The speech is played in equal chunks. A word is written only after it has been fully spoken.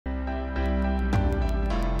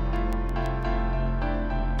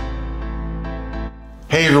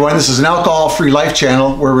Hey everyone, this is an alcohol-free life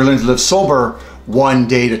channel where we're learning to live sober one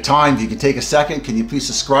day at a time. If you can take a second, can you please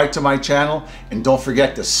subscribe to my channel? And don't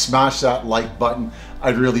forget to smash that like button.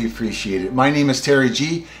 I'd really appreciate it. My name is Terry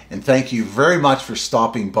G, and thank you very much for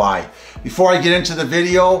stopping by. Before I get into the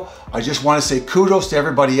video, I just want to say kudos to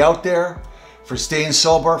everybody out there for staying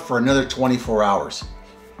sober for another 24 hours.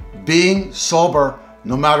 Being sober,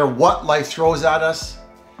 no matter what life throws at us,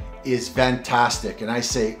 is fantastic. And I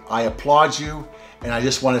say, I applaud you. And I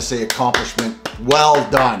just want to say accomplishment, well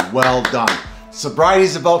done, well done. Sobriety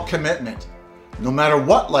is about commitment. No matter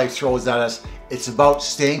what life throws at us, it's about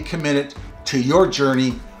staying committed to your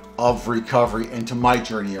journey of recovery and to my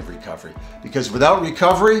journey of recovery. Because without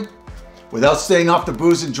recovery, without staying off the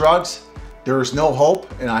booze and drugs, there is no hope,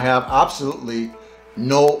 and I have absolutely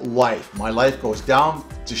no life. My life goes down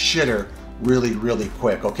to shitter really, really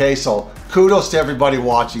quick, okay? So kudos to everybody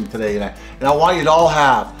watching today, and I want you to all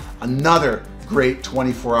have another great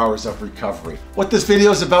 24 hours of recovery. What this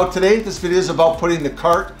video is about today, this video is about putting the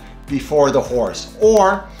cart before the horse,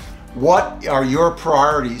 or what are your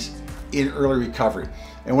priorities in early recovery.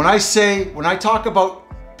 And when I talk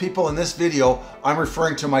about people in this video, I'm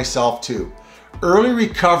referring to myself too. Early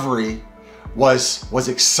recovery was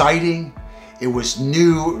exciting, it was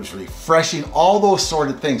new, it was refreshing, all those sort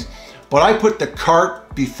of things. But I put the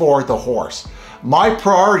cart before the horse. My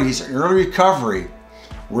priorities in early recovery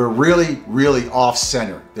were really, really off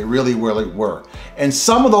center. They really, really were. And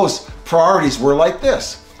some of those priorities were like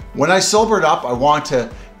this. When I sobered up, I wanted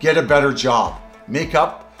to get a better job, make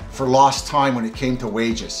up for lost time when it came to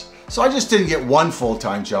wages. So I just didn't get one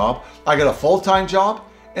full-time job. I got a full-time job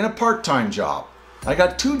and a part-time job. I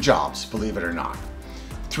got two jobs, believe it or not.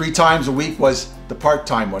 3 times a week was the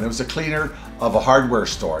part-time one. It was a cleaner of a hardware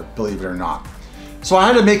store, believe it or not. So I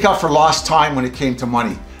had to make up for lost time when it came to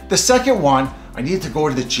money. The second one, I needed to go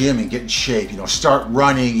to the gym and get in shape, start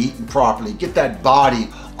running, eating properly, get that body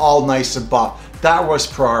all nice and buff. That was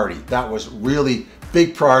priority. That was really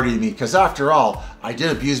big priority to me, because after all, I did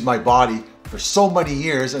abuse my body for so many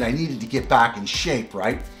years and I needed to get back in shape,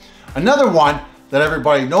 right? Another one that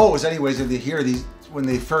everybody knows anyways, when they hear these, when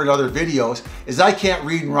they've heard other videos, is I can't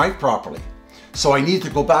read and write properly. So I need to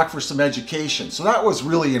go back for some education. So that was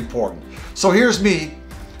really important. So here's me,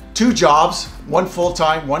 2 jobs, 1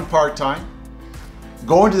 full-time, 1 part-time,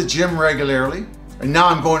 going to the gym regularly, and now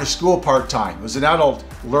I'm going to school part-time. It was an adult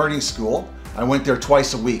learning school. I went there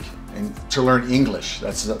twice a week and to learn English.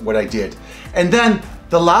 That's what I did. And then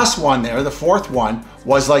the last one there, the 4th one,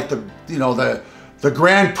 was like the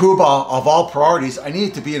grand poobah of all priorities. I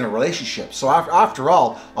needed to be in a relationship. So after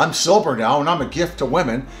all, I'm sober now and I'm a gift to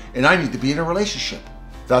women, and I need to be in a relationship.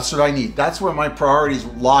 That's what I need. That's where my priorities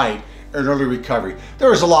lied in early recovery. There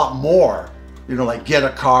was a lot more, like get a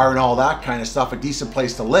car and all that kind of stuff, a decent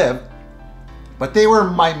place to live. But they were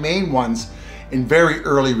my main ones in very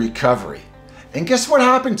early recovery. And guess what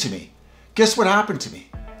happened to me? Guess what happened to me?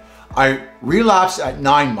 I relapsed at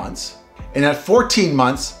 9 months. And at 14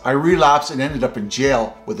 months, I relapsed and ended up in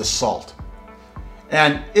jail with assault.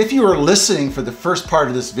 And if you were listening for the first part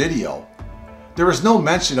of this video, there was no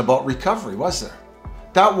mention about recovery, was there?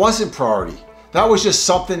 That wasn't priority. That was just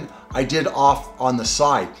something I did off on the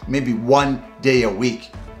side. Maybe 1 day a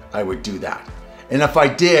week, I would do that. And if I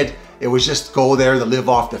did, it was just go there to live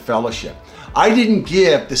off the fellowship. I didn't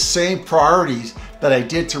give the same priorities that I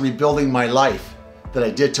did to rebuilding my life,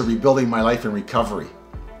 in recovery.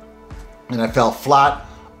 And I fell flat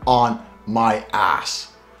on my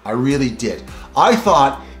ass. I really did. I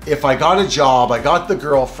thought if I got a job, I got the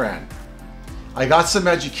girlfriend, I got some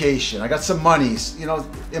education, I got some monies,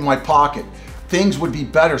 in my pocket, things would be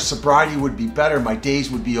better, sobriety would be better, my days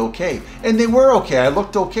would be okay. And they were okay. I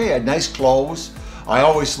looked okay. I had nice clothes. I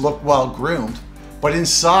always looked well groomed. But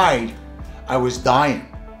inside, I was dying.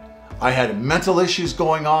 I had mental issues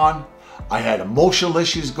going on. I had emotional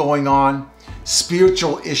issues going on.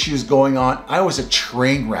 Spiritual issues going on. I was a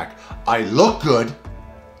train wreck. I looked good,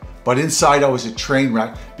 but inside I was a train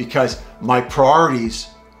wreck because my priorities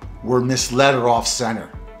were misled or off center.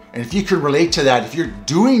 And if you can relate to that, if you're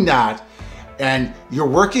doing that and you're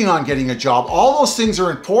working on getting a job, all those things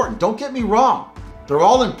are important. Don't get me wrong. They're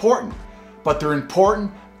all important, but they're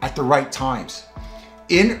important at the right times.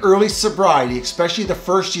 In early sobriety, especially the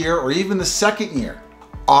first year or even the second year,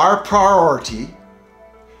 our priority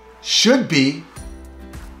should be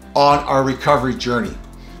on our recovery journey.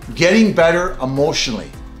 Getting better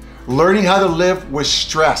emotionally, learning how to live with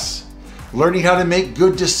stress, learning how to make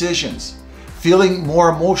good decisions, feeling more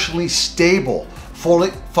emotionally stable,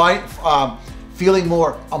 feeling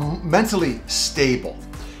more mentally stable.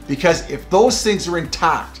 Because if those things are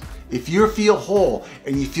intact, if you feel whole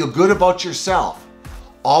and you feel good about yourself,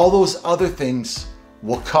 all those other things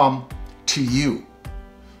will come to you.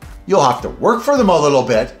 You'll have to work for them a little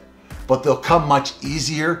bit, but they'll come much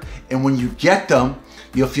easier. And when you get them,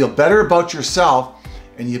 you'll feel better about yourself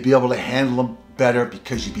and you'll be able to handle them better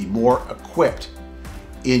because you'll be more equipped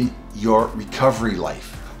in your recovery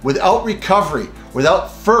life. Without recovery,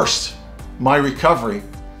 without first my recovery,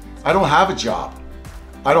 I don't have a job.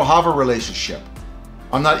 I don't have a relationship.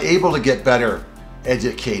 I'm not able to get better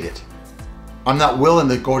educated. I'm not willing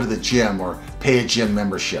to go to the gym or pay a gym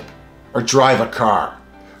membership or drive a car.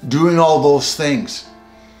 Doing all those things.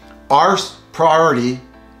 Our priority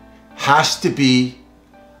has to be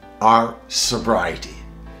our sobriety.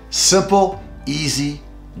 Simple, easy,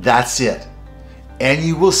 that's it. And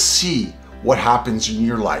you will see what happens in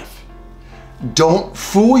your life. Don't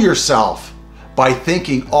fool yourself by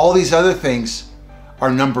thinking all these other things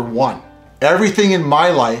are number one. Everything in my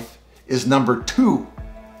life is number two,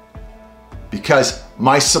 because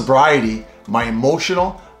my sobriety, my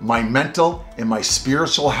emotional, my mental, and my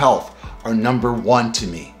spiritual health are number one to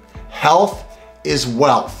me. Health is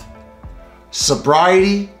wealth.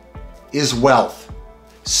 Sobriety is wealth.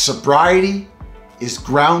 Sobriety is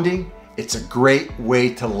grounding. It's a great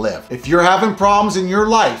way to live. If you're having problems in your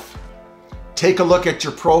life, take a look at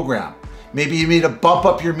your program. Maybe you need to bump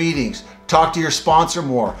up your meetings, talk to your sponsor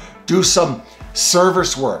more, do some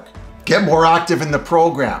service work, get more active in the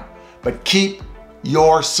program, but keep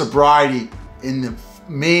your sobriety in the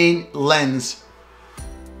main lens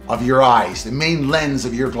of your eyes, the main lens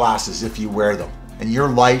of your glasses if you wear them, and your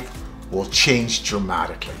life will change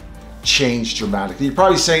dramatically. Change dramatically. You're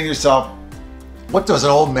probably saying to yourself, what does an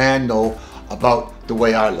old man know about the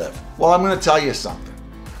way I live? Well, I'm going to tell you something.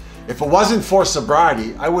 If it wasn't for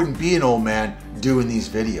sobriety, I wouldn't be an old man doing these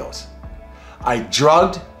videos. I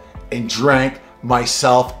drugged and drank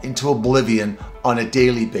myself into oblivion on a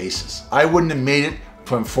daily basis. I wouldn't have made it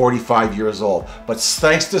from 45 years old. But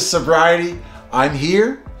thanks to sobriety, I'm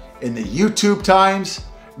here in the YouTube times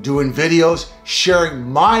doing videos, sharing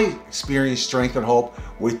my experience, strength, and hope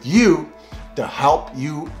with you to help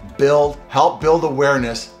you help build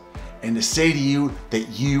awareness and to say to you that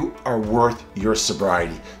you are worth your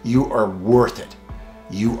sobriety. You are worth it.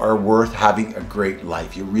 You are worth having a great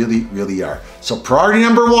life. You really, really are. So priority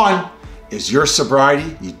number one is your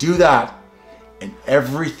sobriety. You do that, and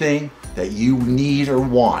everything that you need or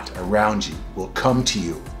want around you will come to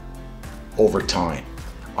you over time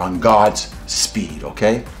on God's speed,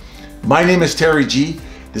 okay? My name is Terry G.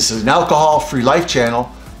 This is an alcohol-free life channel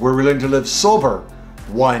where we learn to live sober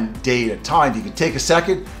one day at a time. If you can take a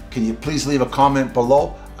second, can you please leave a comment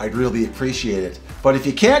below? I'd really appreciate it. But if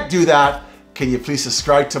you can't do that, can you please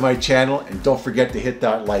subscribe to my channel and don't forget to hit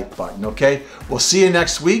that like button, okay? We'll see you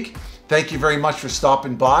next week. Thank you very much for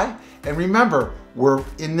stopping by. And remember, we're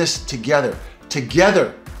in this together.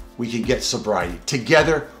 Together, we can get sobriety.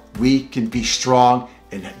 Together, we can be strong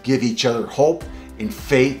and give each other hope and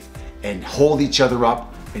faith and hold each other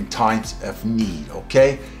up in times of need,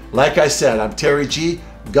 okay? Like I said, I'm Terry G.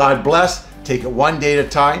 God bless. Take it one day at a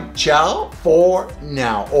time. Ciao for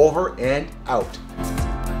now. Over and out.